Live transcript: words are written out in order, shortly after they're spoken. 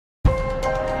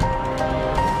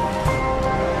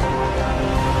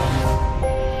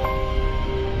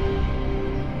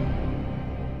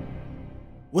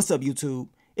What's up, YouTube?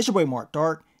 It's your boy Mark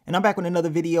Dark, and I'm back with another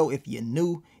video. If you're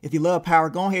new, if you love power,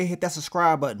 go ahead and hit that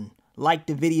subscribe button. Like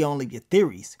the video and leave your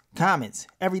theories, comments,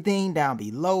 everything down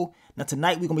below. Now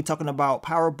tonight we're going to be talking about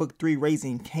Power Book 3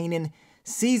 Raising Kanan,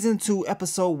 Season 2,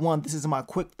 Episode 1. This is my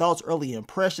quick thoughts, early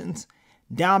impressions.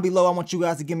 Down below, I want you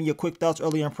guys to give me your quick thoughts,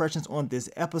 early impressions on this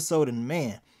episode. And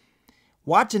man,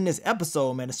 watching this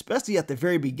episode, man, especially at the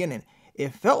very beginning,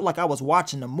 it felt like I was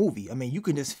watching a movie. I mean, you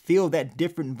can just feel that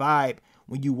different vibe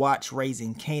when you watch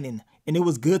Raising Kanan. And it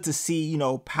was good to see, you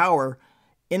know, Power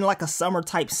in like a summer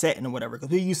type setting or whatever. Because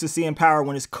we're used to seeing Power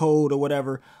when it's cold or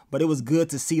whatever. But it was good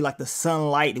to see like the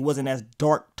sunlight. It wasn't as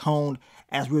dark toned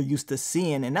as we're used to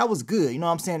seeing. And that was good. You know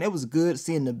what I'm saying? It was good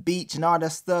seeing the beach and all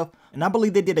that stuff. And I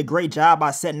believe they did a great job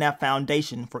by setting that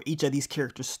foundation for each of these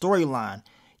characters' storyline.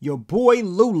 Your boy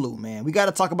Lulu, man. We got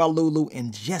to talk about Lulu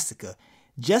and Jessica.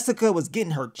 Jessica was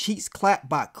getting her cheeks clapped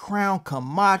by Crown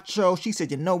Camacho. She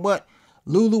said, you know what?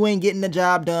 Lulu ain't getting the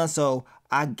job done, so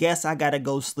I guess I gotta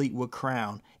go sleep with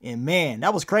Crown. And man,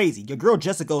 that was crazy. Your girl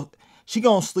Jessica, she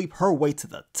gonna sleep her way to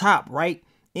the top, right?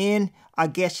 And I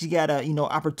guess she got a,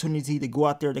 opportunity to go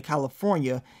out there to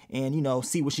California and,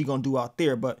 see what she gonna do out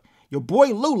there. But your boy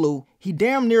Lulu, he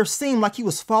damn near seemed like he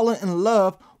was falling in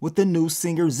love with the new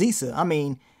singer Zisa. I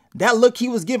mean, that look he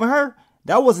was giving her,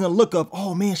 that wasn't a look of,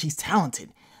 oh man, she's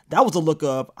talented. That was a look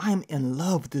of, I'm in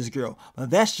love with this girl. But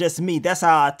that's just me. That's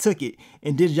how I took it.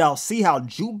 And did y'all see how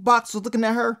Jukebox was looking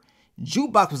at her?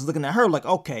 Jukebox was looking at her like,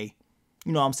 okay,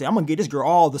 you know what I'm saying? I'm going to get this girl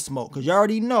all the smoke. Because you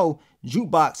already know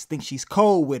Jukebox thinks she's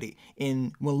cold with it.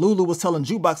 And when Lulu was telling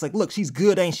Jukebox, like, look, she's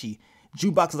good, ain't she?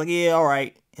 Jukebox was like, yeah, all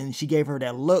right. And she gave her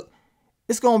that look.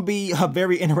 It's going to be a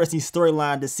very interesting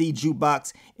storyline to see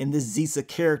Jukebox and this Zisa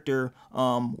character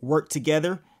work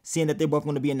together. Seeing that they're both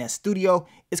going to be in that studio,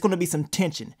 it's going to be some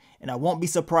tension. And I won't be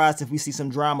surprised if we see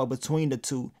some drama between the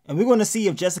two. And we're going to see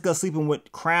if Jessica sleeping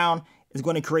with Crown is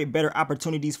going to create better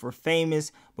opportunities for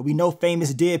Famous. But we know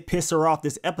Famous did piss her off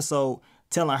this episode,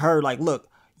 telling her, like,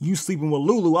 look, you sleeping with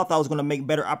Lulu, I thought it was going to make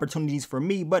better opportunities for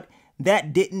me. But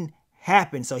that didn't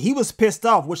happen. So he was pissed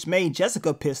off, which made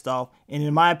Jessica pissed off. And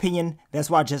in my opinion, that's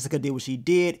why Jessica did what she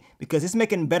did, because it's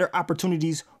making better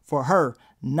opportunities for her,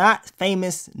 not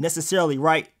Famous necessarily,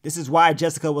 right? This is why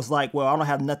Jessica was like, well, I don't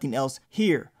have nothing else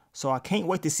here. So I can't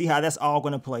wait to see how that's all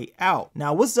going to play out.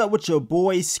 Now, what's up with your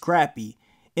boy Scrappy?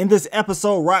 In this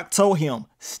episode, Rock told him,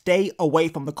 stay away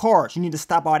from the cards. You need to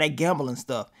stop all that gambling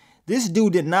stuff. This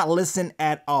dude did not listen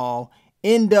at all.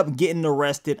 End up getting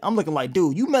arrested. I'm looking like,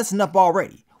 dude, you messing up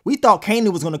already. We thought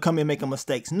Kanan was going to come in making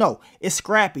mistakes. No, it's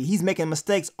Scrappy. He's making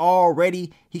mistakes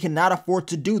already. He cannot afford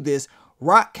to do this.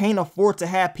 Rock can't afford to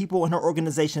have people in her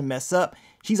organization mess up.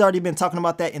 She's already been talking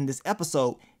about that in this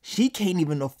episode. She can't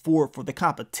even afford for the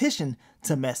competition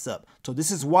to mess up. So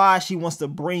this is why she wants to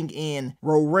bring in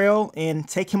Rorel and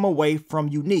take him away from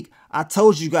Unique. I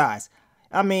told you guys.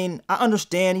 I mean, I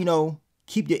understand,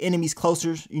 keep your enemies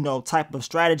closer, type of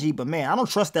strategy. But man, I don't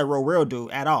trust that Rorel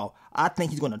dude at all. I think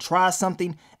he's going to try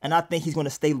something, and I think he's going to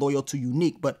stay loyal to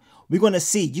Unique. But we're going to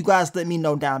see. You guys let me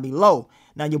know down below.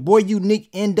 Now, your boy Unique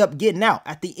ended up getting out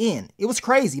at the end. It was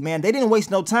crazy, man. They didn't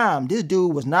waste no time. This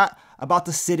dude was not about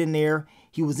to sit in there.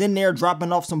 He was in there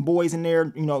dropping off some boys in there,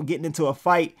 getting into a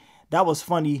fight. That was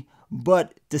funny.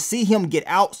 But to see him get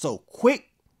out so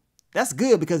quick, that's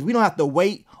good because we don't have to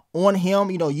wait on him.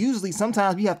 Usually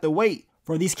sometimes we have to wait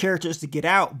for these characters to get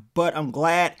out. But I'm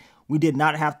glad we did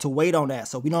not have to wait on that.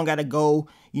 So we don't got to go,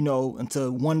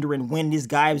 into wondering when this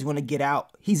guy is going to get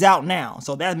out. He's out now.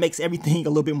 So that makes everything a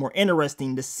little bit more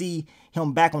interesting to see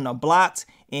him back on the blocks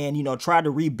and, try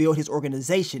to rebuild his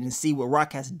organization and see what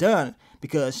Rock has done,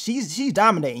 because she's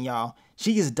dominating, y'all.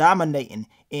 She is dominating,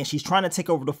 and she's trying to take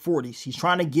over the 40s. She's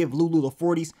trying to give Lulu the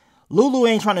 40s. Lulu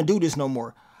ain't trying to do this no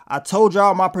more. I told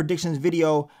y'all in my predictions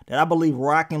video that I believe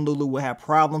Rock and Lulu will have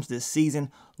problems this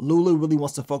season. Lulu really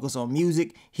wants to focus on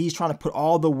music. He's trying to put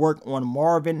all the work on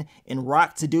Marvin and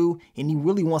Rock to do, and he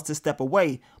really wants to step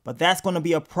away. But that's going to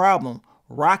be a problem.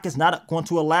 Rock is not going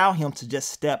to allow him to just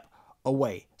step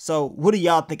away. So what do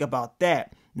y'all think about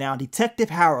that? Now, Detective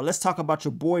Howard. Let's talk about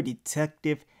your boy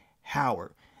Detective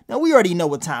Howard. Now, we already know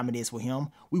what time it is with him.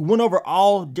 We went over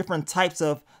all different types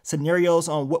of scenarios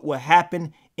on what would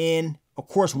happen. And, of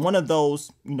course, one of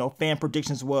those, fan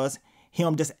predictions was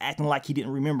him just acting like he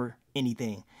didn't remember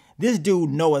anything. This dude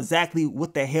know exactly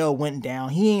what the hell went down.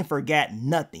 He ain't forgot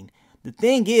nothing. The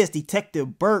thing is,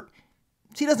 Detective Burke,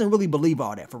 she doesn't really believe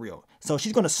all that for real. So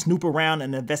she's going to snoop around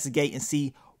and investigate and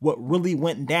see what really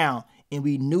went down. And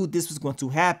we knew this was going to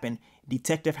happen.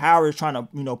 Detective Howard is trying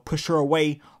to, push her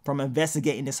away from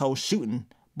investigating this whole shooting.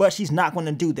 But she's not going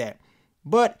to do that.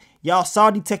 But y'all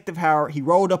saw Detective Howard. He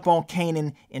rolled up on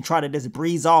Kanan and tried to just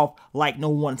breeze off like no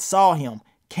one saw him.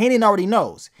 Kanan already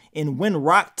knows. And when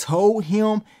Rock told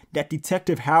him that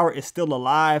Detective Howard is still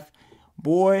alive,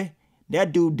 boy,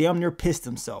 that dude damn near pissed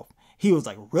himself. He was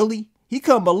like, really? He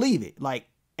couldn't believe it. Like,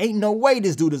 ain't no way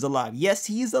this dude is alive. Yes,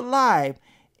 he's alive,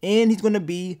 and he's going to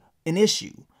be an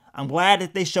issue. I'm glad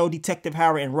that they showed Detective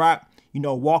Howard and Rock,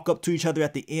 walk up to each other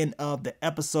at the end of the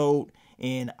episode.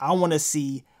 And I want to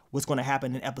see what's going to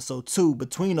happen in episode 2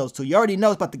 between those two. You already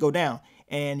know it's about to go down.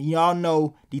 And y'all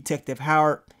know Detective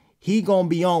Howard, he going to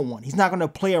be on one. He's not going to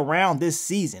play around this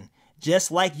season.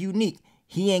 Just like Unique,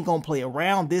 he ain't going to play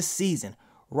around this season.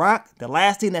 Rock, the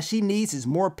last thing that she needs is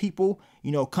more people,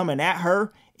 coming at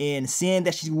her and seeing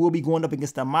that she will be going up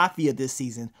against the Mafia this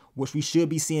season, which we should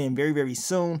be seeing very, very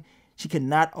soon. She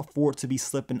cannot afford to be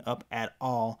slipping up at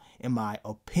all, in my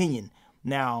opinion.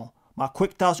 Now, my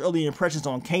quick thoughts, early impressions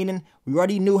on Kanan. We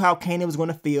already knew how Kanan was going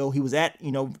to feel. He was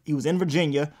he was in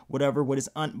Virginia, whatever, with his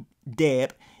aunt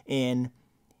Deb, and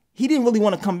he didn't really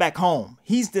want to come back home.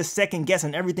 He's just second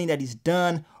guessing everything that he's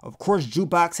done. Of course,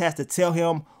 Jukebox has to tell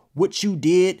him what you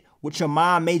did, what your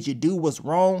mom made you do was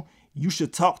wrong. You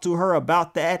should talk to her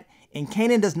about that. And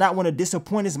Kanan does not want to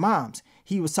disappoint his moms.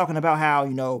 He was talking about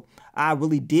how, I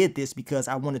really did this because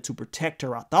I wanted to protect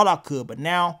her. I thought I could, but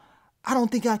now I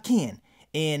don't think I can.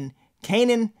 And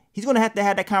Kanan, he's going to have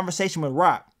that conversation with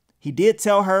Rock. He did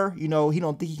tell her, he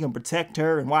don't think he can protect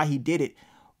her and why he did it.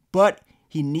 But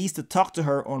he needs to talk to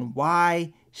her on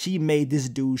why she made this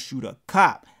dude shoot a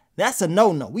cop. That's a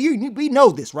no-no. We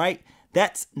know this, right?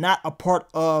 That's not a part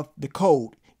of the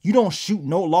code. You don't shoot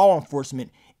no law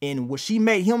enforcement. And what she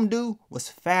made him do was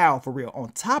foul for real.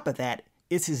 On top of that,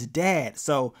 it's his dad.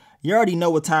 So you already know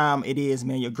what time it is,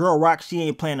 man. Your girl Rock, she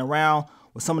ain't playing around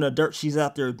with some of the dirt she's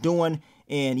out there doing.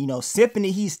 And,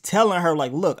 Symphony, he's telling her,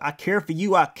 like, look, I care for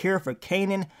you. I care for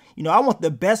Kanan. I want the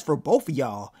best for both of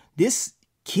y'all. This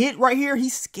kid right here,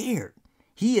 he's scared.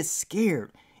 He is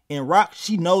scared. And Rock,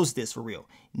 she knows this for real.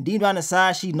 Deep down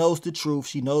inside, she knows the truth.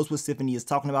 She knows what Symphony is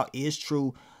talking about is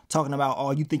true. Talking about,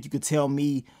 oh, you think you could tell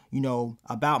me,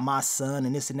 about my son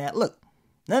and this and that. Look,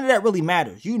 none of that really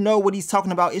matters. You know what he's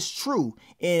talking about is true.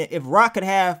 And if Rock could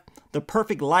have the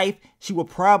perfect life, she would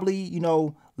probably,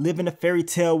 live in a fairy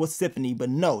tale with Symphony. But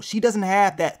no, she doesn't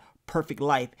have that perfect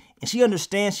life. And she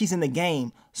understands she's in the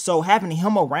game. So having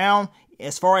him around,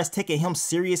 as far as taking him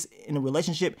serious in a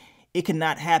relationship, it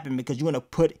cannot happen because you're going to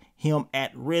put him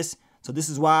at risk. So this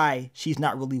is why she's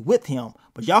not really with him.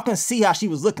 But y'all can see how she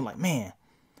was looking like, man,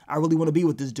 I really want to be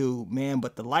with this dude, man.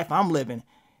 But the life I'm living,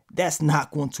 that's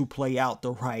not going to play out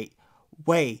the right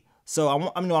way. So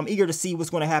I'm eager to see what's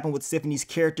going to happen with Symphony's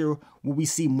character. Will we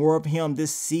see more of him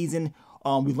this season?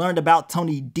 We learned about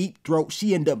Tony Deepthroat.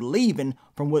 She ended up leaving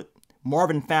from what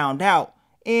Marvin found out.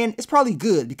 And it's probably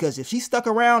good because if she stuck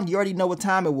around, you already know what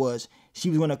time it was. She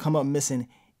was going to come up missing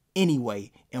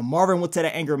anyway. And Marvin went to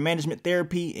the anger management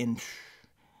therapy and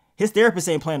his therapist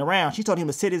ain't playing around. She told him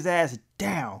to sit his ass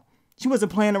down. She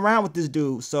wasn't playing around with this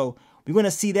dude. So we're going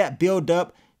to see that build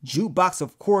up. Jukebox,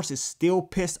 of course, is still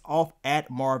pissed off at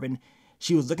Marvin.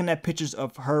 She was looking at pictures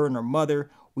of her and her mother.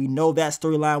 We know that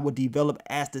storyline will develop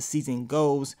as the season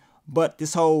goes. But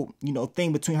this whole,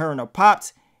 thing between her and her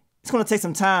pops, it's going to take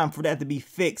some time for that to be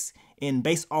fixed. And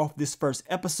based off this first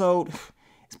episode,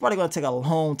 it's probably going to take a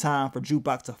long time for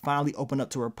Jukebox to finally open up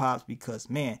to her pops because,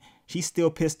 man, she's still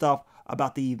pissed off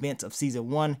about the events of season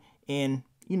 1. And,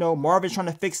 Marvin's trying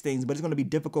to fix things, but it's going to be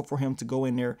difficult for him to go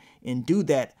in there and do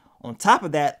that. On top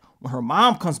of that, when her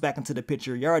mom comes back into the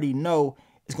picture, you already know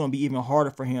it's going to be even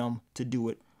harder for him to do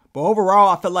it. But overall,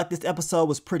 I felt like this episode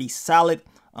was pretty solid.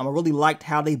 I really liked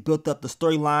how they built up the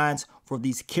storylines for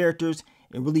these characters.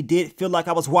 It really did feel like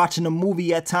I was watching a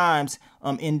movie at times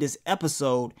in this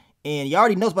episode. And you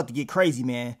already know it's about to get crazy,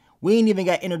 man. We ain't even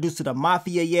got introduced to the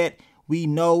Mafia yet. We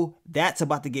know that's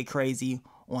about to get crazy.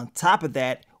 On top of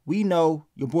that, we know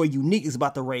your boy Unique is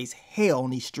about to raise hell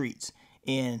on these streets.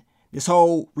 And this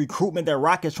whole recruitment that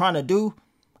Rock is trying to do,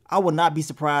 I would not be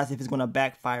surprised if it's going to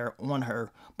backfire on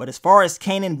her. But as far as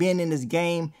Kanan being in this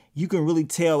game, you can really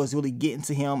tell it's really getting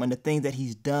to him and the things that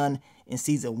he's done in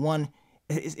season 1.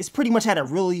 It's pretty much had a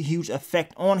really huge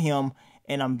effect on him.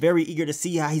 And I'm very eager to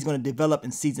see how he's going to develop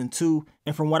in season 2.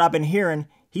 And from what I've been hearing,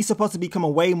 he's supposed to become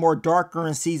way more darker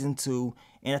in season 2.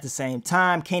 And at the same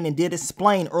time, Kanan did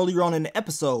explain earlier on in the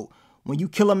episode, when you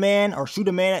kill a man or shoot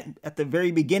a man at the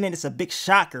very beginning, it's a big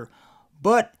shocker.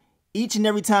 But each and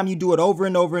every time you do it over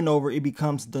and over and over, it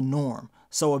becomes the norm.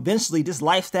 So eventually, this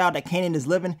lifestyle that Kanan is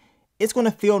living, it's going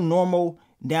to feel normal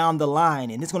down the line.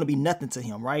 And it's going to be nothing to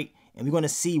him, right? And we're going to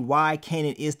see why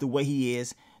Kanan is the way he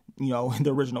is, in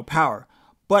the original Power.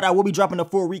 But I will be dropping a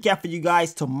full recap for you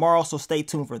guys tomorrow, so stay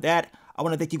tuned for that. I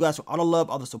want to thank you guys for all the love,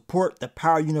 all the support. The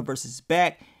Power Universe is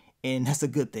back, and that's a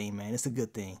good thing, man. It's a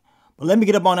good thing. But let me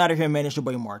get up on out of here, man. It's your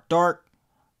boy Mark Dark.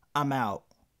 I'm out.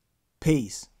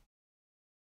 Peace.